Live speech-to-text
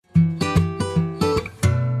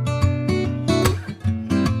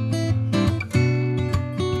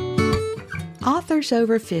Authors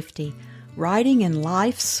Over 50, Writing in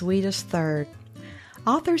Life's Sweetest Third.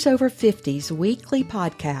 Authors Over 50's weekly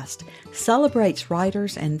podcast celebrates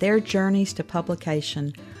writers and their journeys to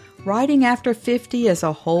publication. Writing after 50 is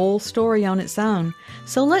a whole story on its own,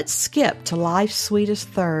 so let's skip to life's sweetest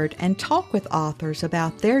third and talk with authors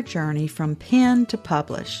about their journey from pen to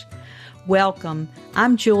publish. Welcome,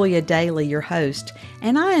 I'm Julia Daly, your host,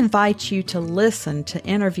 and I invite you to listen to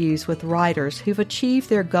interviews with writers who've achieved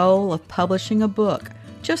their goal of publishing a book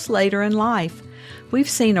just later in life. We've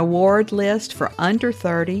seen award lists for under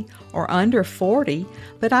 30 or under 40,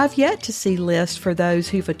 but I've yet to see lists for those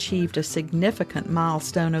who've achieved a significant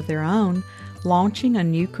milestone of their own, launching a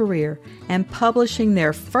new career and publishing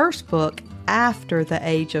their first book after the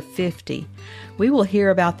age of 50. We will hear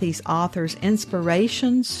about these authors'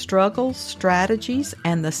 inspirations, struggles, strategies,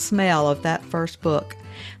 and the smell of that first book.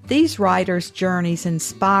 These writers' journeys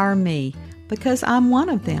inspire me because I'm one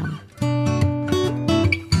of them.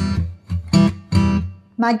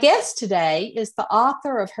 My guest today is the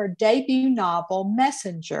author of her debut novel,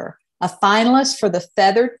 Messenger, a finalist for the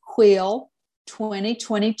Feathered Quill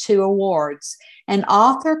 2022 Awards, and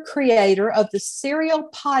author-creator of the serial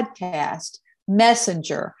podcast,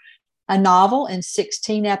 Messenger, a novel in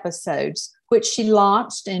 16 episodes, which she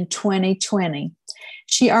launched in 2020.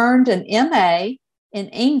 She earned an MA in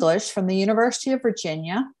English from the University of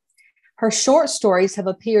Virginia. Her short stories have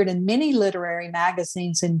appeared in many literary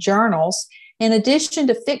magazines and journals. In addition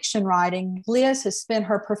to fiction writing, Liz has spent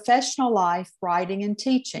her professional life writing and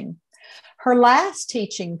teaching. Her last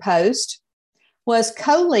teaching post was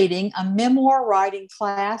co-leading a memoir writing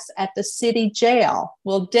class at the city jail.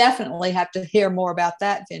 We'll definitely have to hear more about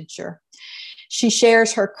that venture. She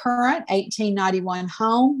shares her current 1891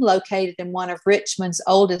 home located in one of Richmond's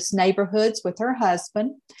oldest neighborhoods with her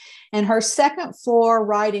husband, and her second floor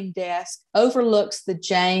writing desk overlooks the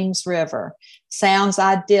James River. Sounds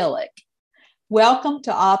idyllic. Welcome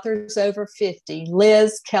to Authors Over 50,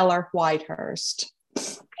 Liz Keller Whitehurst.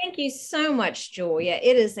 Thank you so much, Julia.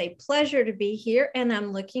 It is a pleasure to be here, and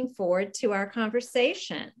I'm looking forward to our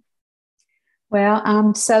conversation. Well,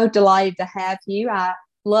 I'm so delighted to have you. I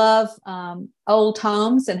love old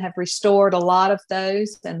homes and have restored a lot of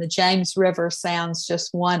those, and the James River sounds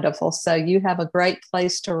just wonderful. So you have a great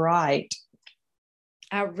place to write.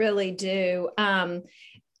 I really do.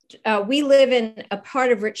 We live in a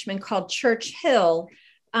part of Richmond called Church Hill,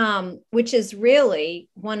 which is really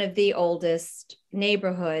one of the oldest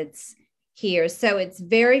neighborhoods here. So it's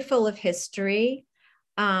very full of history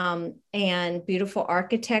and beautiful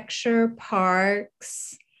architecture,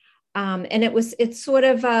 parks. And it's sort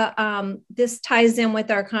of, this ties in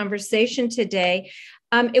with our conversation today.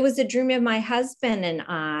 It was a dream of my husband and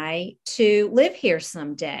I to live here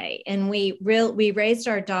someday. And we raised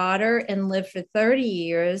our daughter and lived for 30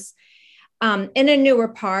 years in a newer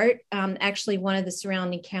part, actually one of the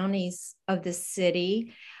surrounding counties of the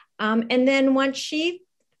city. And then once she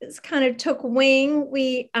kind of took wing,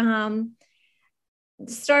 we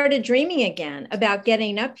started dreaming again about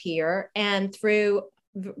getting up here, and through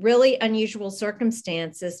really unusual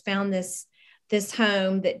circumstances found this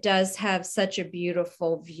home that does have such a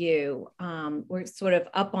beautiful view. We're sort of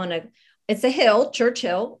up on it's a hill, Church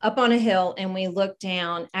Hill, up on a hill, and we look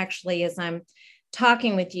down. Actually, as I'm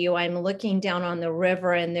talking with you, I'm looking down on the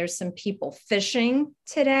river, and there's some people fishing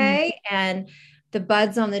today, and the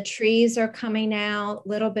buds on the trees are coming out,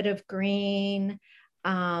 little bit of green.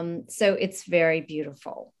 So it's very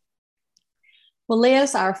beautiful. Well,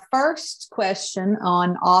 Liz, our first question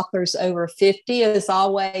on Authors Over 50 is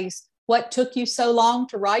always, what took you so long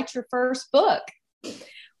to write your first book?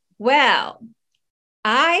 Well,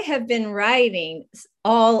 I have been writing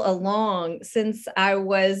all along since I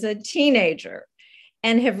was a teenager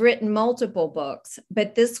and have written multiple books,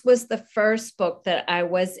 but this was the first book that I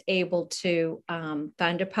was able to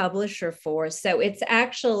find a publisher for. So it's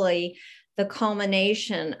actually the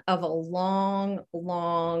culmination of a long,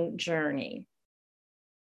 long journey.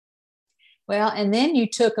 Well, and then you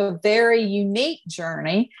took a very unique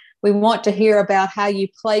journey. We want to hear about how you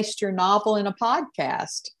placed your novel in a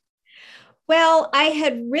podcast. Well, I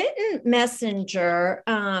had written Messenger,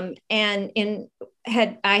 and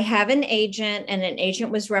I have an agent, and an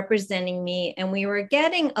agent was representing me, and we were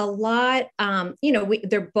getting a lot.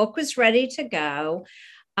 Their book was ready to go.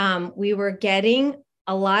 We were getting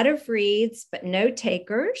a lot of reads, but no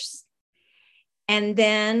takers. And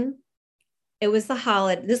then it was the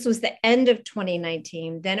holiday. This was the end of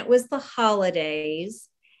 2019. Then it was the holidays,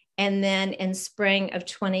 and then in spring of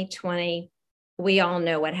 2020. We all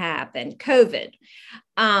know what happened, COVID.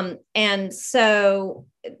 And so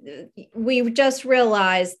we just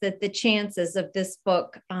realized that the chances of this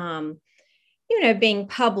book being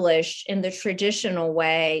published in the traditional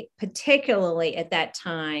way, particularly at that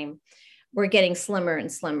time, were getting slimmer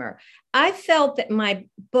and slimmer. I felt that my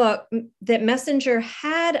book, that Messenger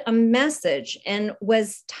had a message and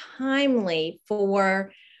was timely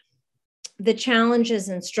for the challenges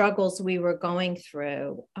and struggles we were going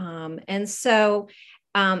through. And so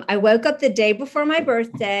I woke up the day before my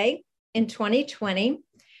birthday in 2020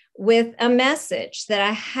 with a message that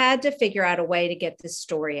I had to figure out a way to get this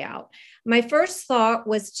story out. My first thought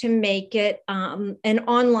was to make it an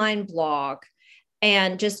online blog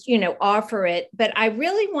and just, offer it. But I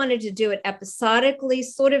really wanted to do it episodically,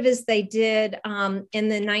 sort of as they did in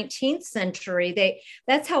the 19th century.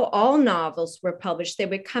 That's how all novels were published. They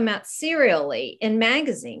would come out serially in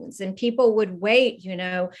magazines, and people would wait,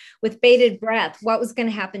 with bated breath, what was going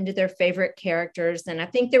to happen to their favorite characters. And I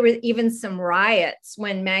think there were even some riots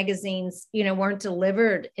when magazines, weren't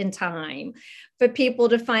delivered in time for people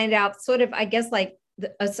to find out, sort of, I guess, like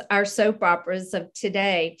our soap operas of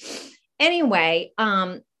today. Anyway,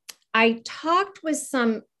 I talked with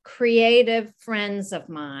some creative friends of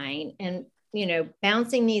mine and,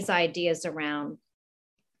 bouncing these ideas around.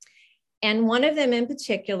 And one of them in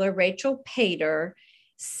particular, Rachel Pater,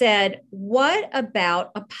 said, what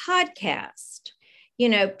about a podcast?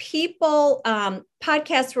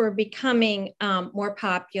 Podcasts were becoming more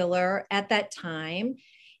popular at that time.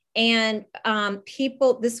 And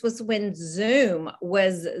this was when Zoom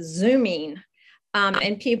was Zooming.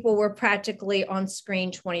 And people were practically on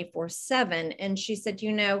screen 24/7. And she said,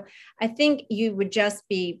 I think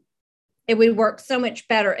it would work so much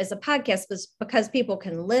better as a podcast because people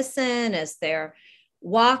can listen as they're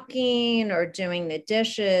walking or doing the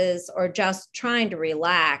dishes or just trying to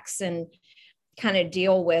relax and kind of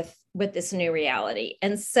deal with this new reality.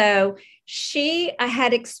 And so I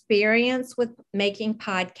had experience with making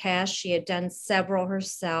podcasts. She had done several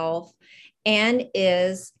herself and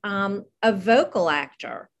is a vocal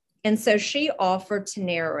actor. And so she offered to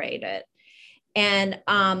narrate it. And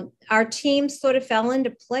our team sort of fell into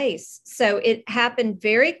place. So it happened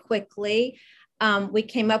very quickly. We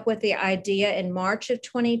came up with the idea in March of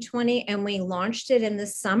 2020, and we launched it in the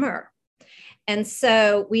summer. And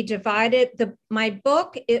so we divided my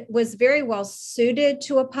book. It was very well suited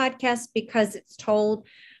to a podcast because it's told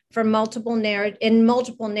in multiple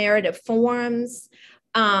narrative forms.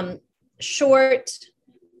 Short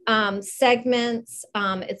segments.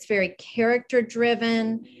 It's very character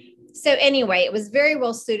driven. So anyway, it was very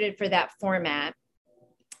well suited for that format.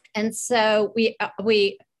 And so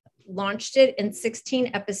we launched it in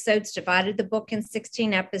 16 episodes, divided the book in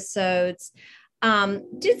 16 episodes,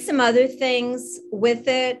 did some other things with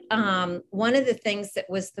it. One of the things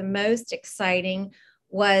that was the most exciting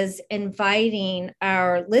was inviting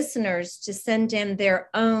our listeners to send in their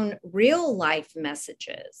own real life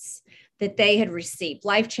messages that they had received,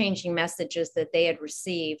 life-changing messages that they had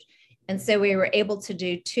received. And so we were able to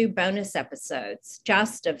do 2 bonus episodes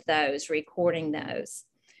just of those, recording those,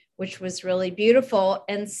 which was really beautiful.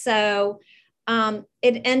 And so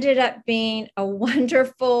it ended up being a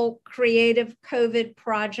wonderful creative COVID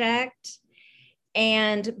project.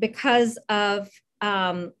 And because of,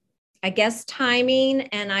 I guess, timing,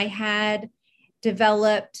 and I had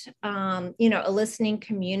developed, a listening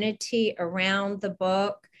community around the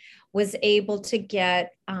book, was able to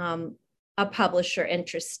get a publisher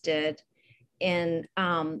interested in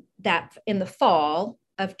that in the fall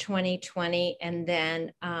of 2020. And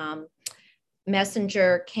then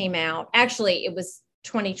Messenger came out. Actually, it was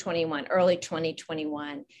 2021, early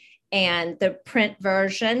 2021. And the print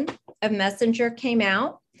version of Messenger came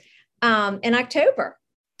out in October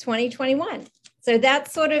 2021. So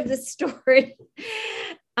that's sort of the story.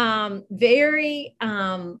 Very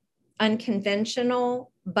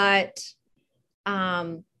unconventional, but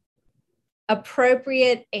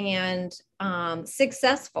appropriate and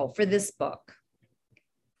successful for this book.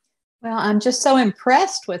 Well, I'm just so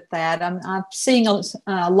impressed with that. I'm seeing a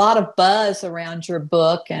lot of buzz around your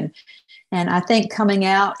book, and I think coming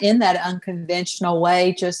out in that unconventional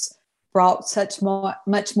way just brought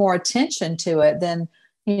much more attention to it than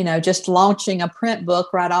just launching a print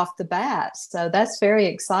book right off the bat. So that's very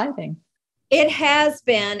exciting. It has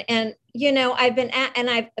been, and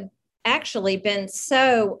I've actually been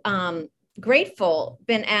so grateful,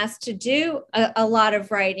 been asked to do a lot of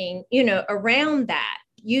writing, around that,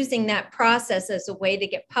 using that process as a way to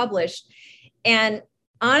get published. And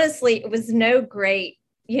honestly, it was no great,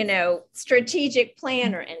 strategic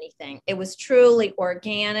plan or anything. It was truly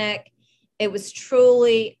organic. It was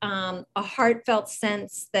truly a heartfelt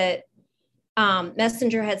sense that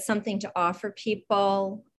Messenger had something to offer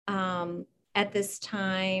people at this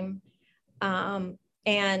time.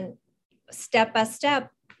 And step by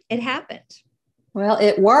step, it happened. Well,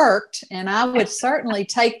 it worked, and I would certainly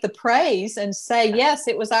take the praise and say, yes,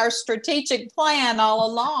 it was our strategic plan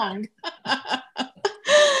all along.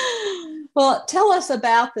 Well, tell us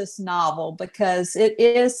about this novel, because it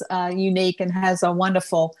is unique and has a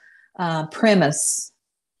wonderful premise.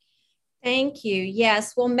 Thank you.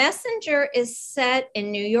 Yes. Well, Messenger is set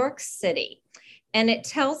in New York City, and it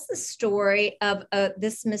tells the story of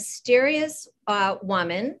this mysterious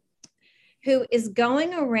woman who is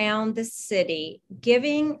going around the city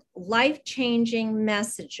giving life-changing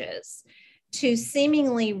messages to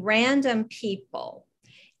seemingly random people.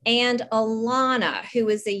 And Alana, who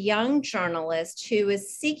is a young journalist who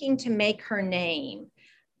is seeking to make her name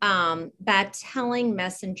by telling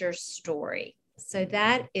Messenger's story. So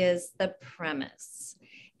that is the premise.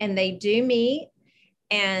 And they do meet,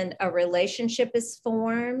 and a relationship is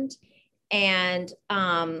formed. And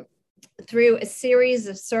through a series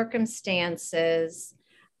of circumstances,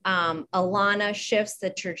 Alana shifts the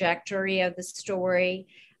trajectory of the story.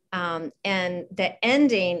 And the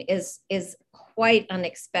ending is quite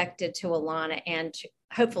unexpected to Alana and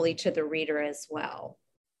hopefully to the reader as well.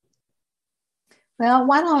 Well,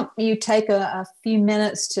 why don't you take a few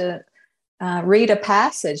minutes to read a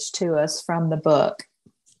passage to us from the book?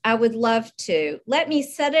 I would love to. Let me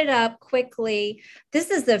set it up quickly. This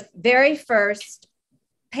is the very first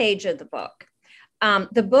page of the book.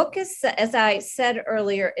 The book is, as I said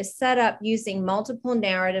earlier, is set up using multiple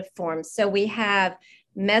narrative forms. So we have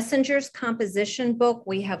Messenger's composition book.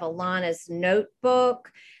 We have Alana's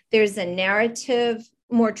notebook. There's a narrative,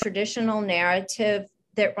 more traditional narrative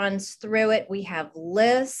that runs through it. We have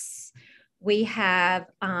lists. We have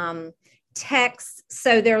texts.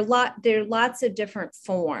 So there are lots of different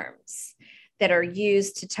forms that are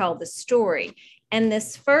used to tell the story. And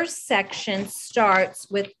this first section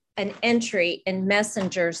starts with an entry in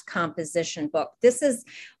Messenger's composition book. This is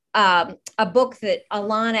a book that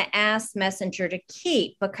Alana asked Messenger to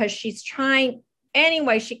keep because she's trying any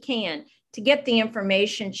way she can to get the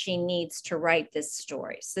information she needs to write this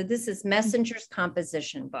story. So this is Messenger's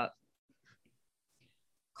composition book.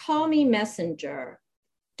 Call me Messenger.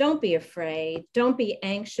 Don't be afraid. Don't be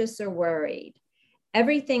anxious or worried.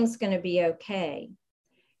 Everything's going to be okay.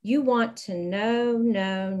 You want to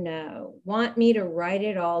know, want me to write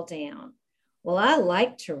it all down. Well, I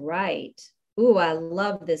like to write. Ooh, I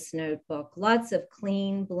love this notebook. Lots of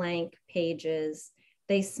clean, blank pages.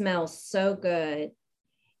 They smell so good.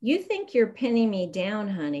 You think you're pinning me down,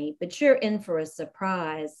 honey, but you're in for a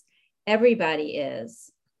surprise. Everybody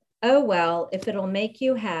is. Oh, well, if it'll make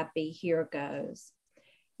you happy, here goes.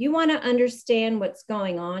 You want to understand what's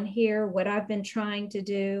going on here, what I've been trying to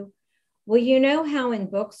do? Well, you know how in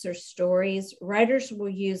books or stories, writers will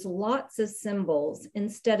use lots of symbols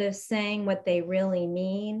instead of saying what they really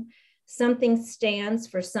mean. Something stands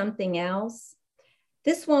for something else.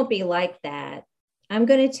 This won't be like that. I'm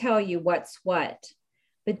going to tell you what's what,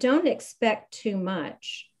 but don't expect too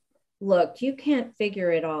much. Look, you can't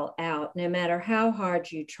figure it all out, no matter how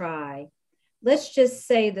hard you try. Let's just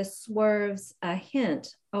say the swerve's a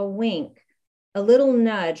hint, a wink, a little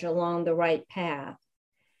nudge along the right path.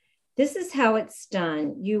 This is how it's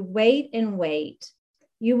done. You wait and wait.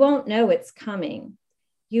 You won't know it's coming.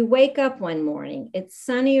 You wake up one morning. It's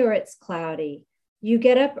sunny or it's cloudy. You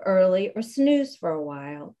get up early or snooze for a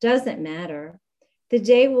while. Doesn't matter. The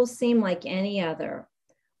day will seem like any other.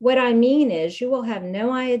 What I mean is you will have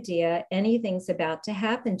no idea anything's about to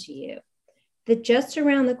happen to you. That just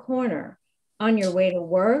around the corner, on your way to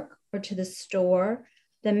work or to the store,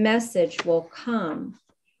 the message will come.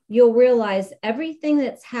 You'll realize everything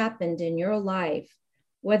that's happened in your life,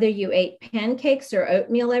 whether you ate pancakes or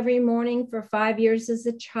oatmeal every morning for 5 years as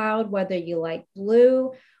a child, whether you like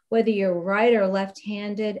blue, whether you're right or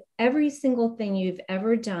left-handed, every single thing you've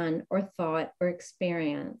ever done or thought or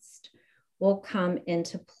experienced will come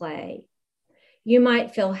into play. You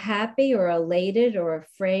might feel happy or elated or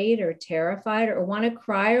afraid or terrified or want to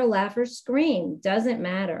cry or laugh or scream. Doesn't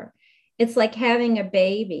matter. It's like having a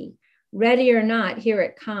baby. Ready or not, here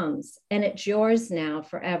it comes, and it's yours now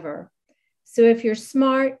forever. So if you're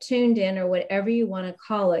smart, tuned in, or whatever you want to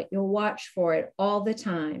call it, you'll watch for it all the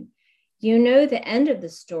time. You know the end of the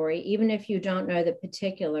story, even if you don't know the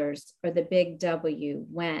particulars or the big W,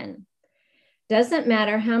 when. Doesn't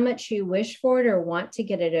matter how much you wish for it or want to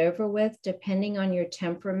get it over with, depending on your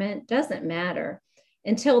temperament, doesn't matter.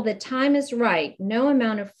 Until the time is right, no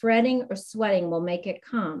amount of fretting or sweating will make it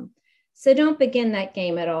come. So don't begin that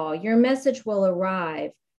game at all. Your message will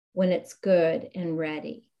arrive when it's good and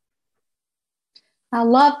ready. I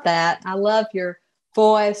love that. I love your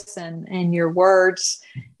voice and your words.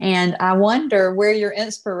 And I wonder where your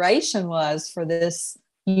inspiration was for this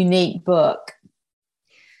unique book.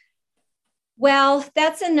 Well,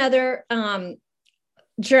 that's another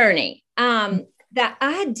journey. The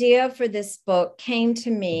idea for this book came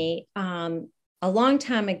to me a long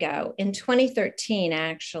time ago, in 2013,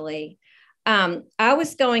 actually. I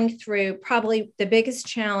was going through probably the biggest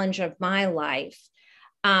challenge of my life.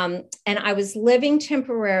 And I was living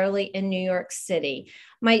temporarily in New York City.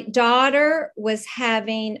 My daughter was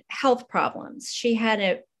having health problems. She had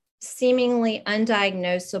a seemingly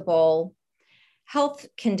undiagnosable health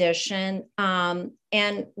condition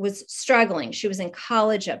and was struggling. She was in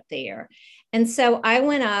college up there. And so I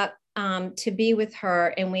went up to be with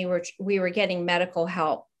her, and we were getting medical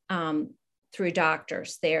help through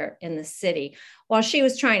doctors there in the city while she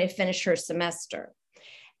was trying to finish her semester.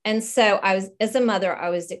 And so as a mother, I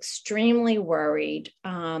was extremely worried,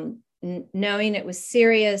 knowing it was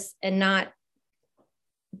serious and not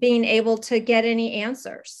being able to get any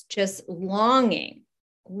answers, just longing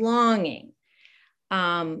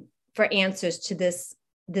for answers to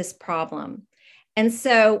this problem. And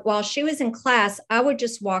so while she was in class, I would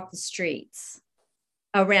just walk the streets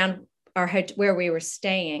around where we were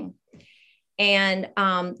staying, and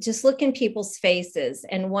just look in people's faces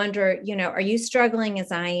and wonder, are you struggling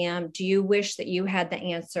as I am? Do you wish that you had the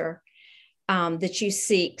answer that you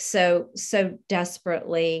seek so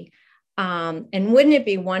desperately? And wouldn't it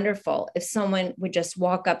be wonderful if someone would just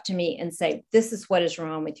walk up to me and say, this is what is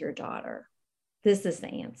wrong with your daughter. This is the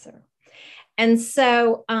answer. And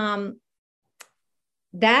so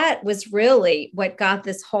that was really what got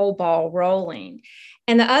this whole ball rolling.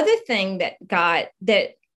 And the other thing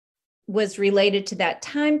that was related to that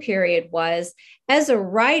time period was, as a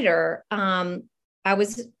writer, I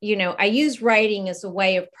use writing as a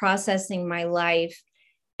way of processing my life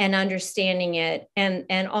and understanding it,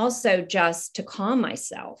 and also just to calm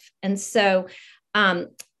myself. And so I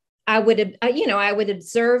would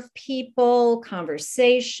observe people,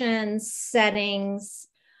 conversations, settings,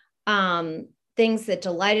 things that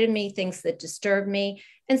delighted me, things that disturbed me.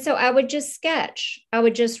 And so I would just sketch. I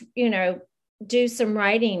would just, do some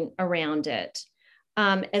writing around it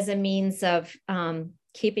as a means of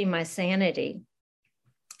keeping my sanity.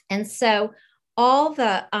 And so all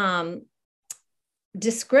the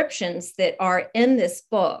descriptions that are in this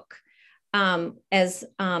book, as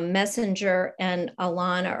Messenger and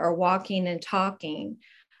Alana are walking and talking,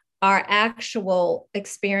 are actual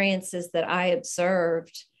experiences that I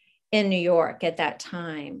observed in New York at that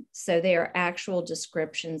time. So they are actual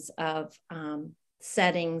descriptions of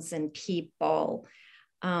settings and people,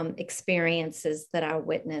 experiences that I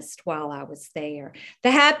witnessed while I was there.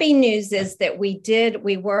 The happy news is that we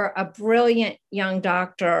were a brilliant young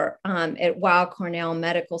doctor at Weill Cornell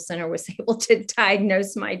Medical Center was able to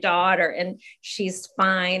diagnose my daughter, and she's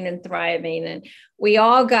fine and thriving. And we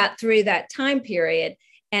all got through that time period.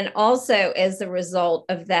 And also, as a result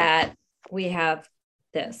of that, we have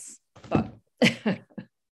this book.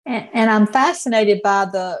 And I'm fascinated by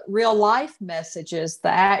the real life messages, the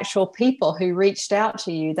actual people who reached out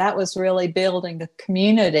to you. That was really building a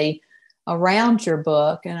community around your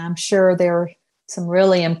book. And I'm sure there are some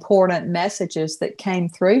really important messages that came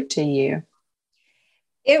through to you.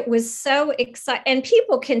 It was so exciting. And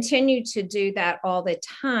people continue to do that all the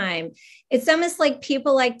time. It's almost like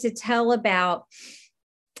people like to tell about,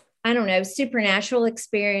 I don't know, supernatural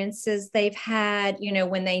experiences they've had,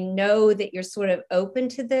 when they know that you're sort of open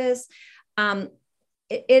to this.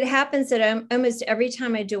 It happens that almost every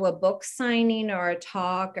time I do a book signing or a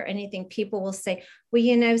talk or anything, people will say,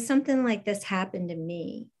 well, something like this happened to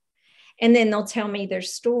me. And then they'll tell me their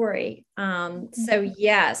story. So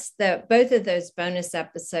yes, both of those bonus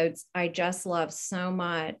episodes, I just love so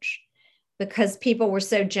much, because people were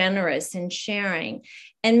so generous in sharing.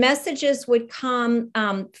 And messages would come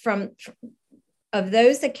from of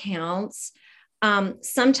those accounts.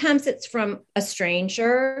 Sometimes it's from a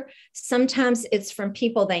stranger. Sometimes it's from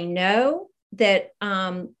people they know that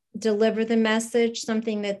deliver the message,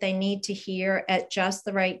 something that they need to hear at just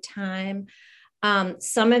the right time.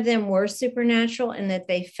 Some of them were supernatural in that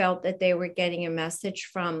they felt that they were getting a message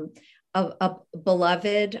from a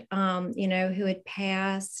beloved, who had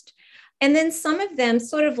passed. And then some of them,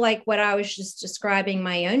 sort of like what I was just describing,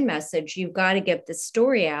 my own message, you've got to get this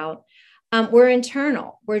story out, were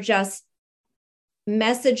internal. We're just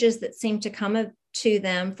messages that seem to come to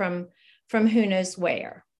them from who knows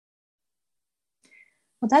where.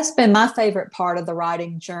 Well, that's been my favorite part of the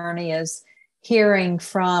writing journey, is hearing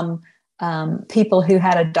from people who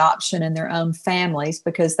had adoption in their own families,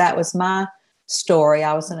 because that was my story.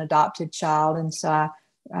 I was an adopted child. And so I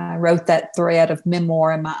I wrote that thread of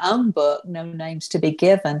memoir in my own book, No Names to Be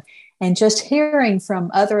Given. And just hearing from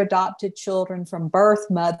other adopted children, from birth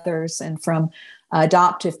mothers, and from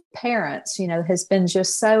adoptive parents, has been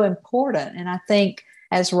just so important. And I think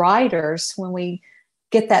as writers, when we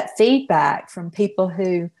get that feedback from people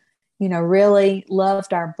who, really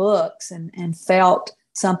loved our books and felt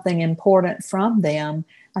something important from them,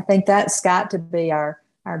 I think that's got to be our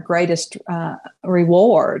greatest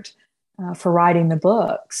reward for writing the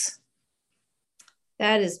books.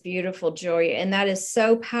 That is beautiful, Julia. And that is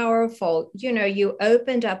so powerful. You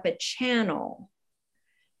opened up a channel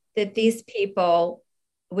that these people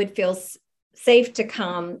would feel safe to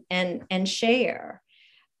come and share.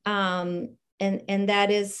 And that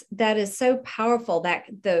is so powerful,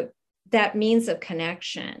 that means of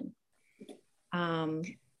connection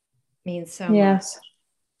means so yes. much.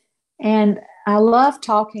 And I love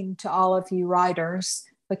talking to all of you writers,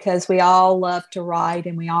 because we all love to write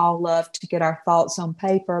and we all love to get our thoughts on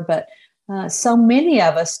paper. But so many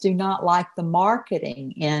of us do not like the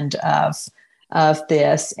marketing end of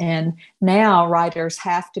this. And now writers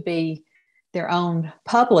have to be their own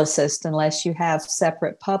publicist unless you have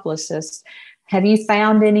separate publicists. Have you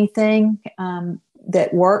found anything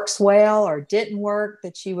that works well or didn't work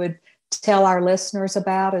that you would tell our listeners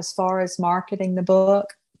about as far as marketing the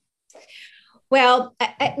book? Well,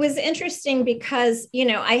 it was interesting because,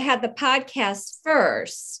 I had the podcast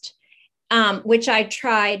first, which I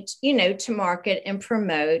tried, to market and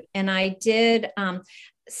promote. And I did.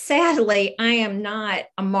 Sadly, I am not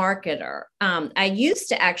a marketer. I used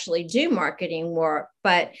to actually do marketing work,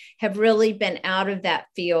 but have really been out of that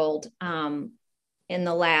field in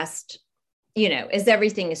the last, as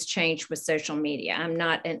everything has changed with social media. I'm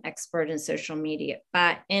not an expert in social media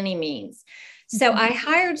by any means. So I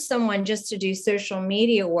hired someone just to do social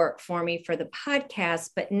media work for me for the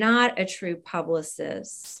podcast, but not a true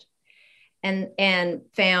publicist, and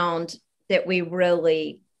found that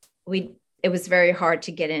it was very hard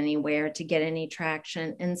to get anywhere, to get any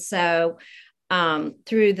traction. And so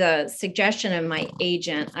through the suggestion of my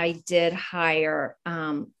agent, I did hire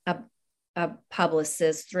a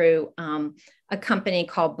publicist through a company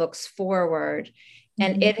called Books Forward.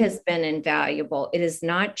 And it has been invaluable. It is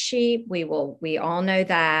not cheap. We all know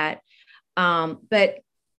that. But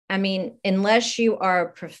I mean, unless you are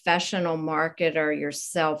a professional marketer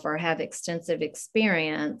yourself or have extensive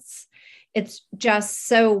experience, it's just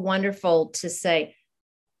so wonderful to say,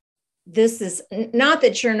 this is not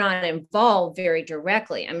that you're not involved very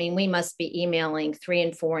directly. I mean, we must be emailing 3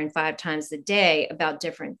 and 4 and 5 times a day about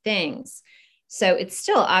different things. So it's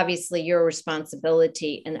still obviously your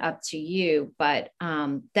responsibility and up to you, but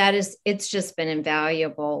it's just been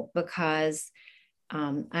invaluable because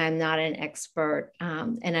I'm not an expert,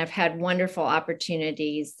 and I've had wonderful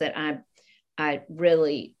opportunities that I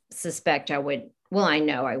really suspect I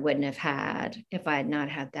know I wouldn't have had if I had not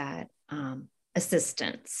had that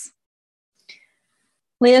assistance.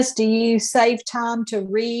 Liz, do you save time to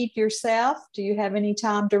read yourself? Do you have any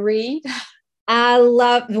time to read?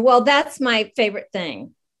 That's my favorite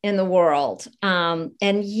thing in the world.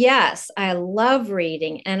 And yes, I love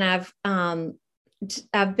reading, and I've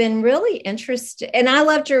been really interested, and I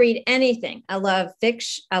love to read anything. I love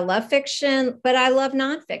fiction, but I love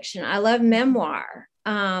nonfiction. I love memoir.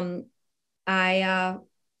 I'm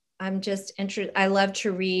just interested. I love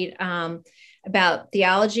to read about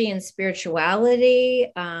theology and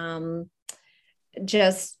spirituality.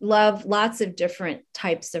 Just love lots of different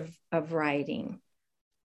types of writing.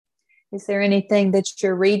 Is there anything that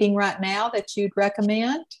you're reading right now that you'd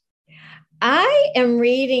recommend? I am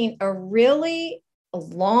reading a really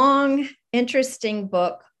long, interesting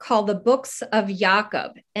book called The Books of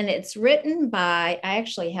Jacob. And it's written by, I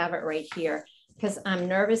actually have it right here because I'm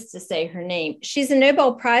nervous to say her name. She's a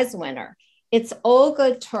Nobel Prize winner. It's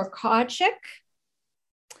Olga Tokarczuk.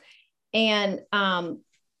 And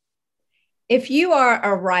if you are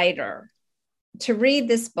a writer, to read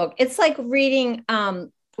this book, it's like reading,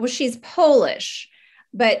 she's Polish,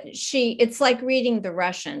 but it's like reading the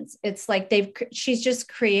Russians. It's like she's just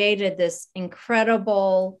created this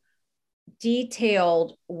incredible,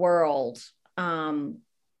 detailed world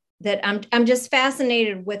that I'm just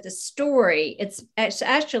fascinated with the story. It's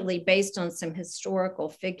actually based on some historical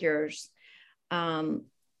figures. And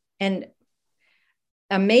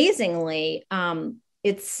amazingly,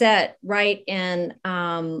 it's set right in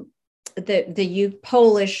the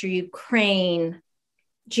Polish or Ukraine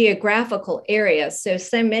geographical area. So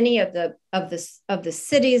many of the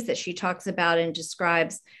cities that she talks about and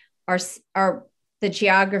describes are the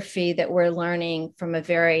geography that we're learning from a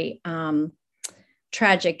very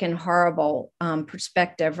tragic and horrible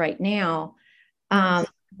perspective right now.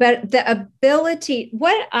 But the ability,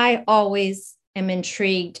 what I always am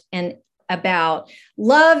intrigued and about,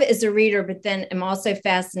 love as a reader, but then I'm also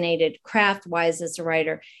fascinated craft wise as a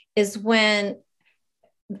writer, is when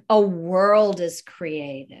a world is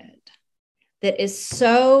created that is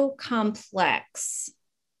so complex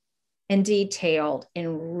and detailed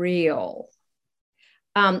and real.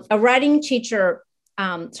 A writing teacher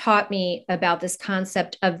taught me about this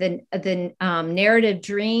concept of the narrative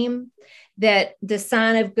dream, that the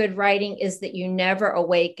sign of good writing is that you never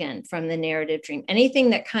awaken from the narrative dream.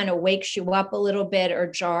 Anything that kind of wakes you up a little bit or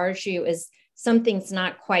jars you is something's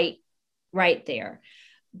not quite right there.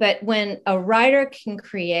 But when a writer can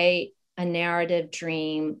create a narrative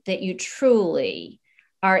dream that you truly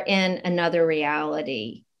are in another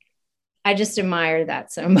reality, I just admire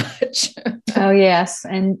that so much. Oh, yes.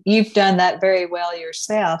 And you've done that very well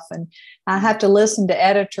yourself. And I have to listen to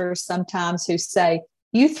editors sometimes who say,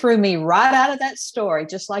 you threw me right out of that story,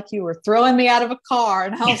 just like you were throwing me out of a car.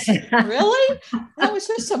 And I was like, really? That was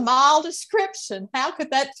just a mild description. How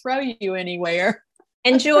could that throw you anywhere?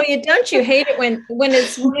 And Julia, don't you hate it when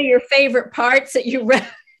it's one of your favorite parts that you read?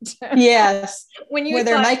 Yes. When you where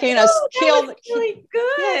they're making us kill. That was really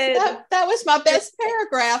good. Yes, that was my best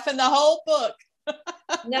paragraph in the whole book.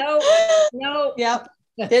 No. Yep.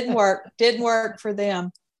 Didn't work for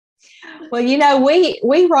them. Well,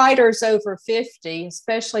 we writers over 50,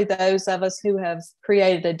 especially those of us who have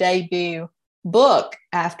created a debut book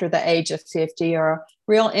after the age of 50, are a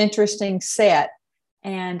real interesting set.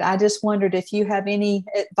 And I just wondered if you have any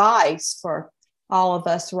advice for all of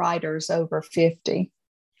us writers over 50.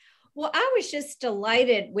 Well, I was just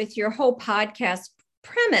delighted with your whole podcast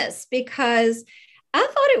premise, because I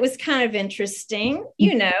thought it was kind of interesting,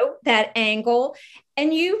 that angle.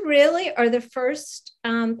 And you really are the first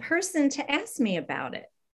person to ask me about it,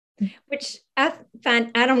 which I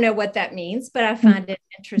don't know what that means, but I find it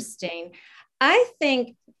interesting. I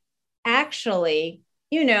think actually,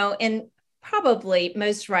 and probably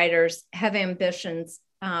most writers have ambitions,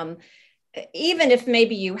 even if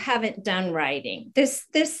maybe you haven't done writing,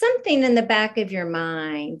 there's something in the back of your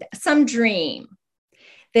mind, some dream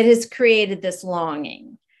that has created this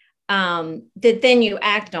longing, that then you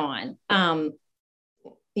act on, when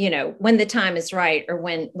the time is right, or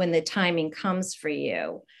when the timing comes for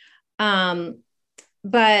you.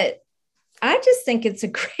 But I just think it's a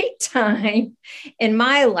great time in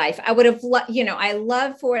my life. I would have, I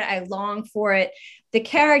love for it. I long for it. The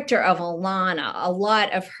character of Alana, a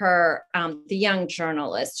lot of her, the young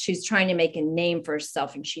journalist who's trying to make a name for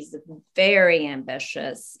herself, and she's very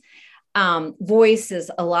ambitious, voices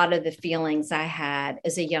a lot of the feelings I had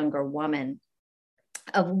as a younger woman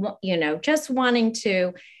of, just wanting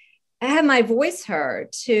to have my voice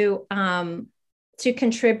heard, to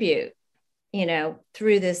contribute,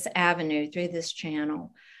 through this avenue, through this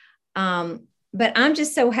channel. But I'm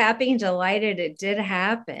just so happy and delighted it did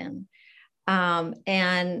happen.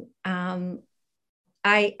 I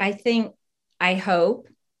think, I hope,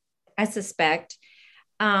 I suspect,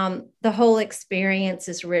 the whole experience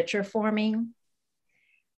is richer for me,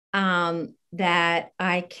 that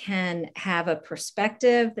I can have a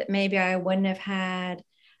perspective that maybe I wouldn't have had.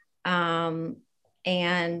 And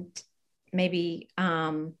maybe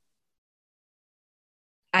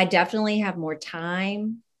I definitely have more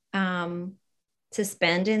time to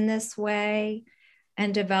spend in this way,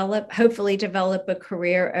 and hopefully develop a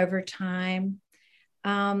career over time.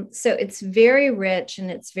 So it's very rich,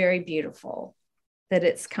 and it's very beautiful that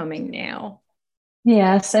it's coming now.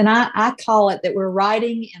 Yes. And I call it that we're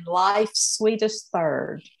writing in life's sweetest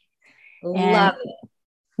third. Love it.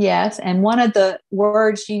 Yes. And one of the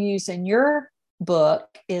words you use in your book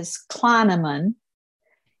is Kleineman,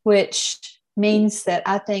 which means that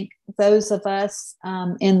I think those of us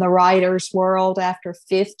in the writer's world after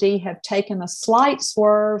 50 have taken a slight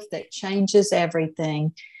swerve that changes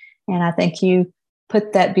everything. And I think you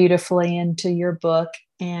put that beautifully into your book.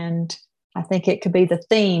 And I think it could be the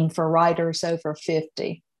theme for writers over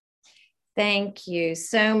 50. Thank you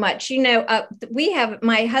so much.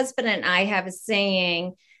 My husband and I have a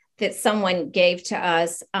saying that someone gave to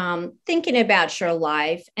us, thinking about your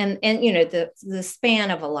life and the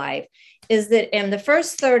span of a life, is that in the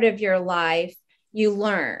first third of your life, you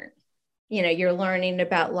learn, you're learning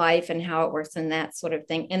about life and how it works and that sort of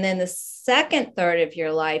thing. And then the second third of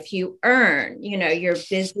your life, you earn, you're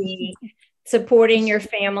busy supporting your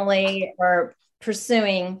family or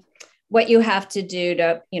pursuing what you have to do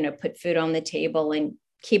to, put food on the table and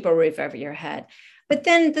keep a roof over your head. But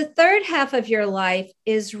then the third half of your life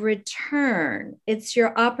is return. It's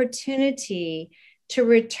your opportunity to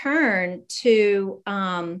return to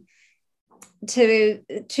to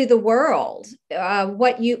the world,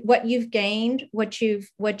 what you've gained, what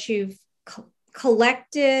you've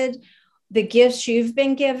collected, the gifts you've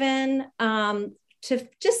been given, to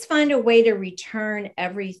just find a way to return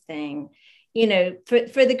everything,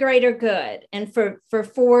 for the greater good, and for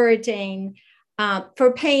forwarding,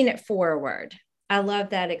 for paying it forward. I love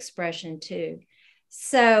that expression too.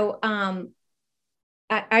 So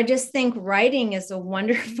I just think writing is a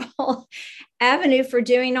wonderful avenue for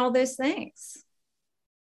doing all those things.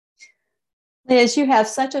 Liz, you have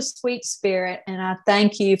such a sweet spirit, and I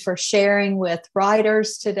thank you for sharing with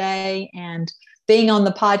writers today and being on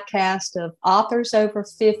the podcast of Authors Over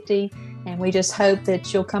 50. And we just hope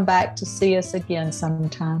that you'll come back to see us again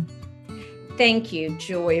sometime. Thank you,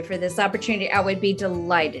 Joy, for this opportunity. I would be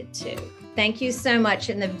delighted to. Thank you so much,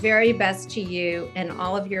 and the very best to you and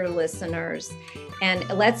all of your listeners. And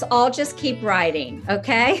let's all just keep writing,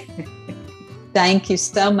 okay? Thank you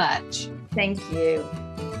so much. Thank you.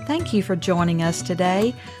 Thank you for joining us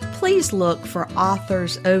today. Please look for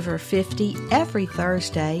Authors Over 50 every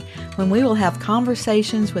Thursday, when we will have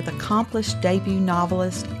conversations with accomplished debut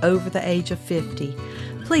novelists over the age of 50.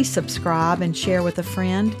 Please subscribe and share with a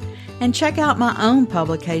friend. And check out my own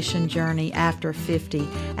publication journey after 50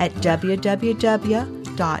 at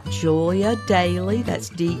www.juliadaily, that's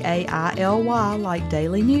DAILY, like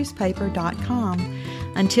dailynewspaper.com.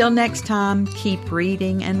 Until next time, keep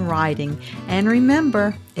reading and writing. And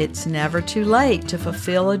remember, it's never too late to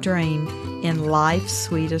fulfill a dream in life's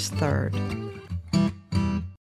sweetest third.